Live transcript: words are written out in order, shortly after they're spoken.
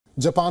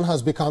Japan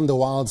has become the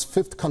world's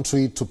fifth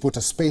country to put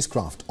a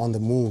spacecraft on the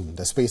moon.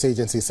 The space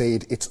agency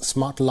said its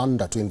smart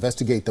lander to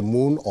investigate the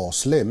moon, or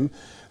SLIM,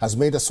 has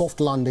made a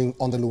soft landing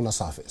on the lunar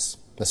surface.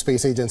 The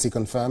space agency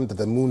confirmed that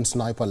the moon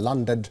sniper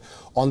landed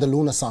on the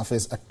lunar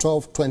surface at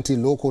 12:20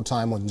 local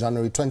time on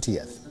January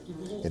 20th.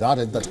 It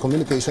added that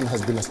communication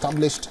has been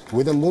established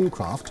with the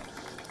mooncraft,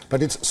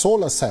 but its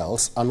solar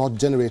cells are not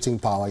generating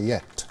power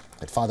yet.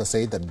 It further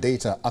said that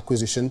data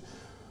acquisition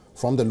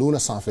from the lunar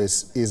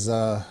surface is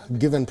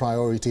given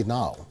priority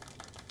now.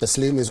 The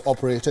SLIM is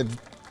operated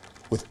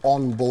with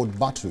on-board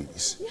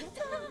batteries.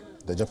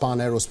 The Japan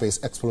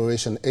Aerospace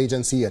Exploration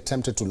Agency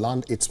attempted to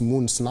land its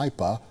moon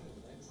sniper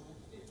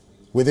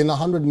within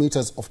 100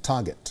 meters of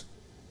target.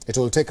 It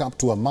will take up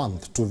to a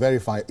month to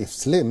verify if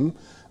SLIM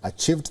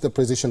achieved the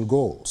precision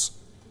goals.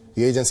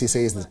 The agency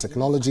says the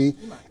technology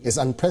is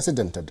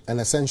unprecedented and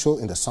essential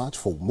in the search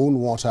for moon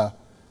water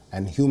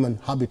and human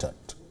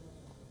habitat.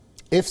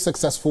 If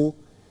successful,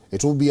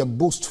 it will be a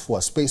boost for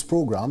a space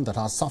program that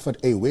has suffered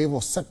a wave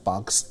of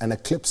setbacks and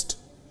eclipsed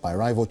by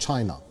rival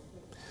China.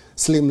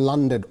 SLIM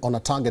landed on a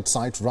target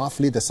site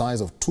roughly the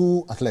size of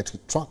 2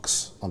 athletic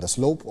trucks on the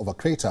slope of a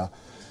crater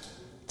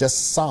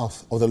just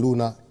south of the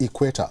lunar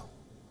equator.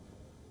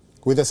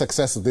 With the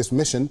success of this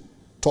mission,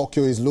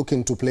 Tokyo is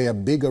looking to play a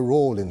bigger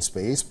role in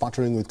space,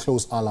 partnering with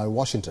close ally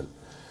Washington.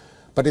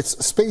 But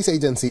its space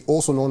agency,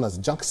 also known as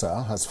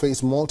JAXA, has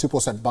faced multiple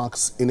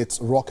setbacks in its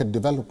rocket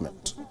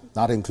development.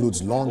 That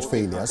includes launch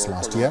failures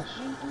last year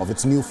of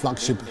its new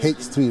flagship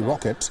H3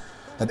 rocket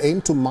that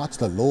aimed to match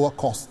the lower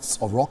costs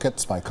of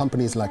rockets by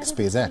companies like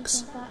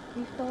SpaceX.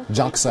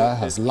 JAXA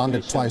has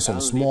landed twice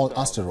on small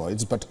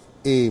asteroids, but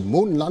a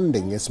moon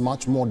landing is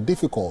much more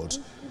difficult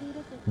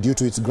due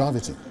to its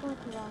gravity.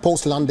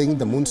 Post-landing,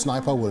 the moon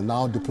sniper will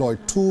now deploy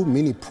 2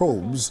 mini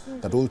probes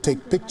that will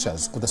take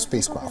pictures of the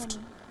spacecraft.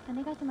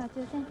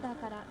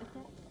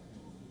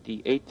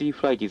 The H3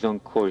 flight is on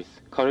course.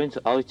 Current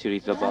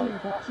altitude is about...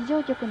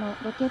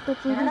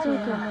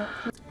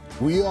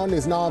 WION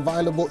is now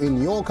available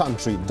in your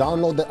country.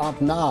 Download the app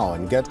now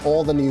and get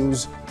all the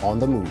news on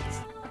the move.